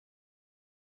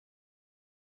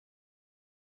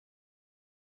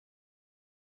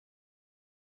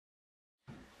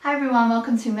Hi everyone,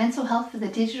 welcome to Mental Health for the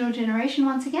Digital Generation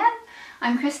once again.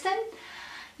 I'm Kristen.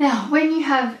 Now, when you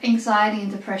have anxiety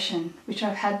and depression, which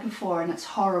I've had before and it's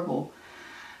horrible,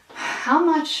 how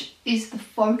much is the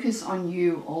focus on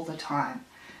you all the time?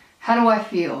 How do I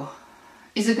feel?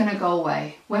 Is it going to go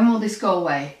away? When will this go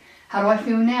away? How do I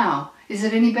feel now? Is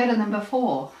it any better than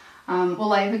before?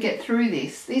 Will I ever get through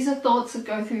this? These are thoughts that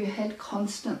go through your head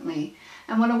constantly.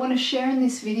 And what I want to share in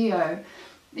this video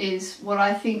is what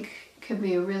I think can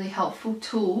be a really helpful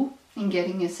tool in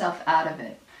getting yourself out of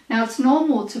it. Now, it's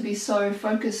normal to be so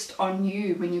focused on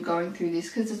you when you're going through this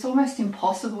because it's almost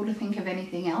impossible to think of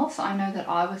anything else. I know that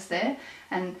I was there,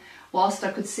 and whilst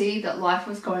I could see that life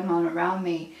was going on around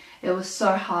me, it was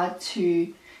so hard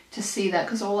to see that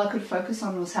because all I could focus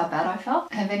on was how bad I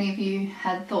felt. Have any of you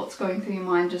had thoughts going through your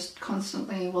mind just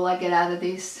constantly, will I get out of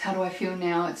this? How do I feel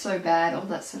now? It's so bad, all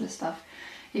that sort of stuff.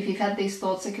 If you've had these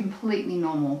thoughts, they're completely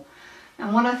normal.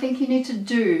 And what I think you need to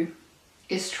do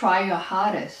is try your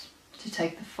hardest to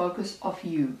take the focus off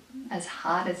you, as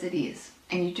hard as it is,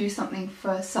 and you do something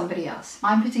for somebody else.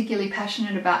 I'm particularly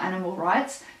passionate about animal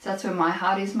rights, so that's where my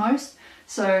heart is most.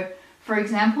 So, for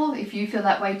example, if you feel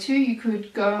that way too, you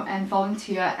could go and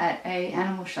volunteer at an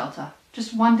animal shelter,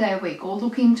 just one day a week, or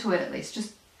look into it at least.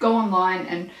 Just go online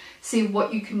and see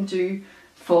what you can do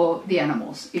for the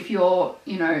animals. If you're,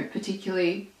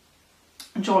 particularly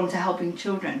drawn to helping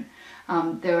children,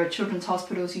 there are children's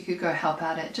hospitals you could go help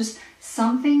out at. Just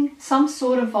some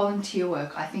sort of volunteer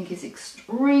work I think is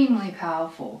extremely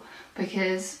powerful,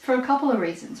 because for a couple of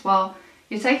reasons. Well,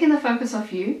 you're taking the focus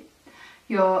off you,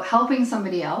 you're helping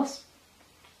somebody else,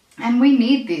 and we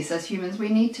need this as humans. We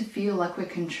need to feel like we're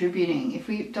contributing. If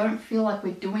we don't feel like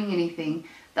we're doing anything,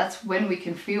 that's when we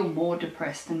can feel more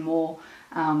depressed and more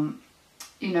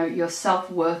your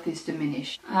self-worth is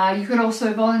diminished. You could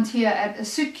also volunteer at a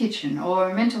soup kitchen or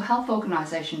a mental health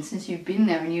organisation, since you've been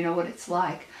there and you know what it's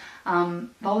like.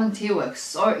 Volunteer work,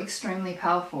 so extremely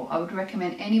powerful. I would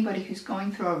recommend anybody who's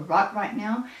going through a rut right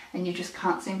now and you just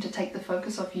can't seem to take the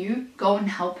focus off you, go and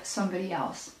help somebody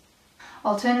else.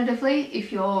 Alternatively,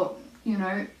 if you're,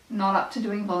 not up to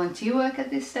doing volunteer work at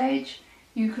this stage,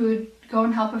 you could go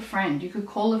and help a friend. You could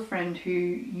call a friend who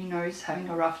you know is having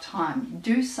a rough time.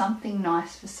 Do something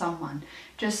nice for someone.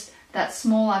 Just that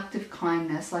small act of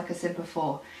kindness, like I said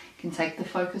before, can take the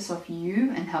focus off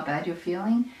you and how bad you're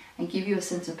feeling and give you a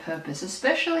sense of purpose,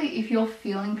 especially if you're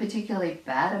feeling particularly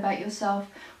bad about yourself,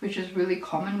 which is really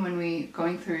common when we're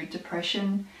going through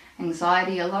depression,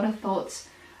 anxiety. A lot of thoughts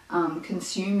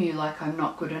consume you, like I'm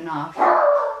not good enough.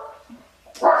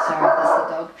 Sorry, that's the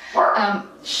dog.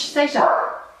 Stay shut.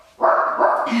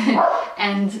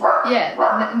 And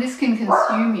yeah, this can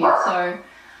consume you. So,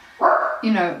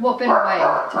 what better way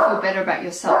to feel better about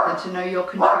yourself than to know you're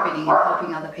contributing and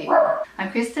helping other people.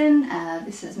 I'm Kristen.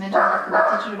 This is Mental Health for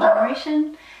the Digital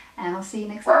Generation, and I'll see you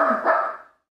next time.